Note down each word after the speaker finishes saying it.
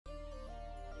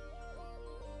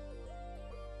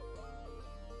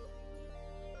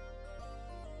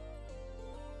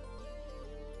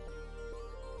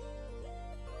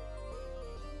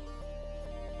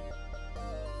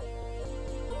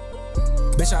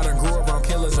Bitch, I done grew up around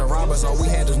killers and robbers. All we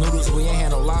had is noodles, we ain't had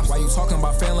no lobster. Why you talking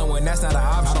about failing when that's not an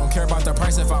option? I don't care about the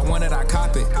price, if I want it, I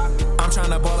cop it. I'm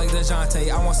tryna ball like DeJounte.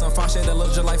 I want some fine shit that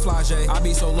look just like Flage. I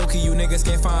be so low-key, you niggas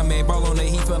can't find me. Ball on the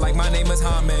heat, feel like my name is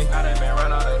Jaime. I done been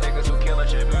around all the niggas who killing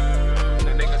shit.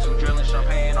 The niggas who drilling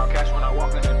champagne on cash when I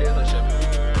walk in the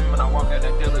dealership. When I walk in the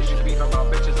dealership, beefing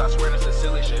about bitches, I swear that's the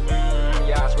silly shit.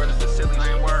 Yeah, I swear that's the silly shit.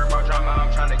 I ain't worried about drama,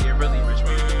 I'm tryna get really rich.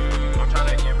 I'm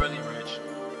tryna get really rich.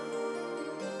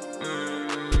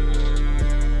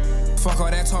 Fuck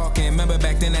all that talking, remember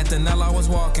back then at the Nell I was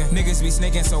walking. Niggas be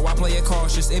snaking, so I play it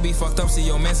cautious. It be fucked up, see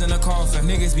your man's in the coffin.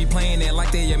 Niggas be playing it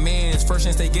like they your mans. First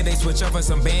chance they get, they switch up for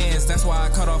some bands. That's why I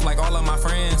cut off like all of my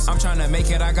friends. I'm tryna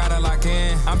make it, I gotta lock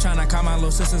in. I'm tryna call my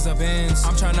little sisters a Benz.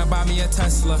 I'm tryna buy me a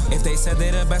Tesla. If they said they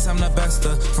the best, I'm the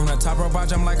bester. From the top rope, I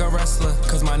jump like a wrestler.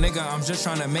 Cause my nigga, I'm just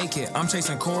tryna make it. I'm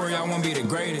chasing Corey, I wanna be the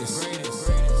greatest.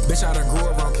 Bitch, I done grew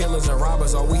up around killers and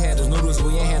robbers. All we had is noodles,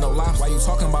 we ain't had no lobster. Why you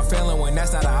talking about failing when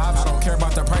that's not an option? I don't care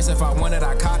about the price, if I want it,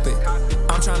 I cop it.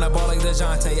 I'm tryna ball like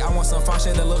DeJounte. I want some fine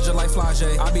shit that look just like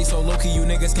Flage. I be so low-key, you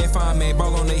niggas can't find me.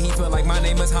 Ball on the heat, feel like my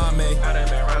name is Jaime. I done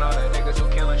been around all the niggas who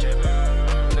killing shit.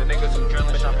 The niggas who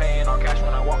drilling champagne on cash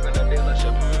when I walk in the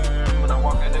dealership. When I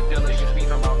walk in the dealership,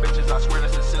 beefing about bitches, I swear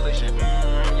that's the silly shit.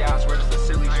 Yeah, I swear that's the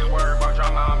silly shit. I ain't worried about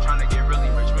drama, I'm tryna get really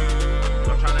rich.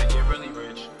 I'm tryna get really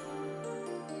rich.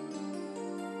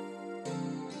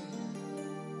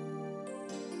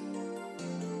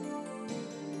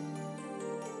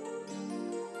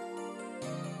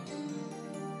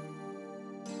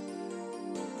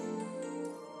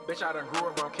 Bitch, I done grew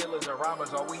up around killers and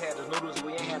robbers. All we had is noodles,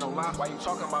 we ain't had no lobster. Why you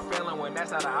talking about failing when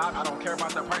that's not an option? I don't care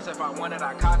about the price, if I want it,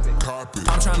 I cop it.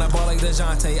 I'm tryna ball like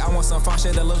DeJounte. I want some fine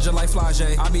shit that look just like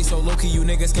Flage. I be so low-key, you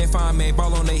niggas can't find me.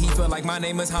 Ball on the heat, feel like my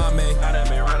name is Jaime. I done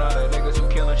been around all the niggas who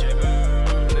killing shit.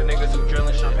 The niggas who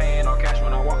drilling champagne on cash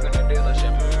when I walk in the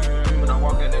dealership. When I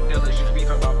walk in the dealership,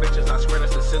 beefing about bitches, I swear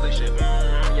that's the silly shit.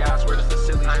 Yeah, I swear that's the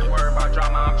silly shit. I ain't worried about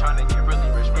drama, I'm tryna get really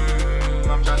rich.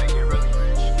 I'm tryna get really rich.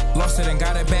 Lost it and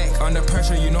got it back. Under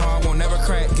pressure, you know I won't never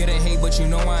crack. Getting hate, but you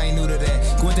know I ain't new to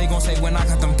that. What they gon' say when I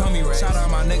got them dummy racks? Shout out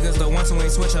my niggas, the ones who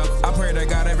ain't switch up. I pray to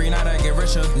God every night I get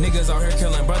richer. Niggas out here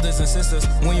killing brothers and sisters.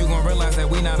 When you gon' realize that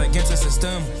we not against the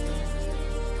system?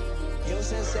 Yo,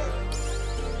 Sensei.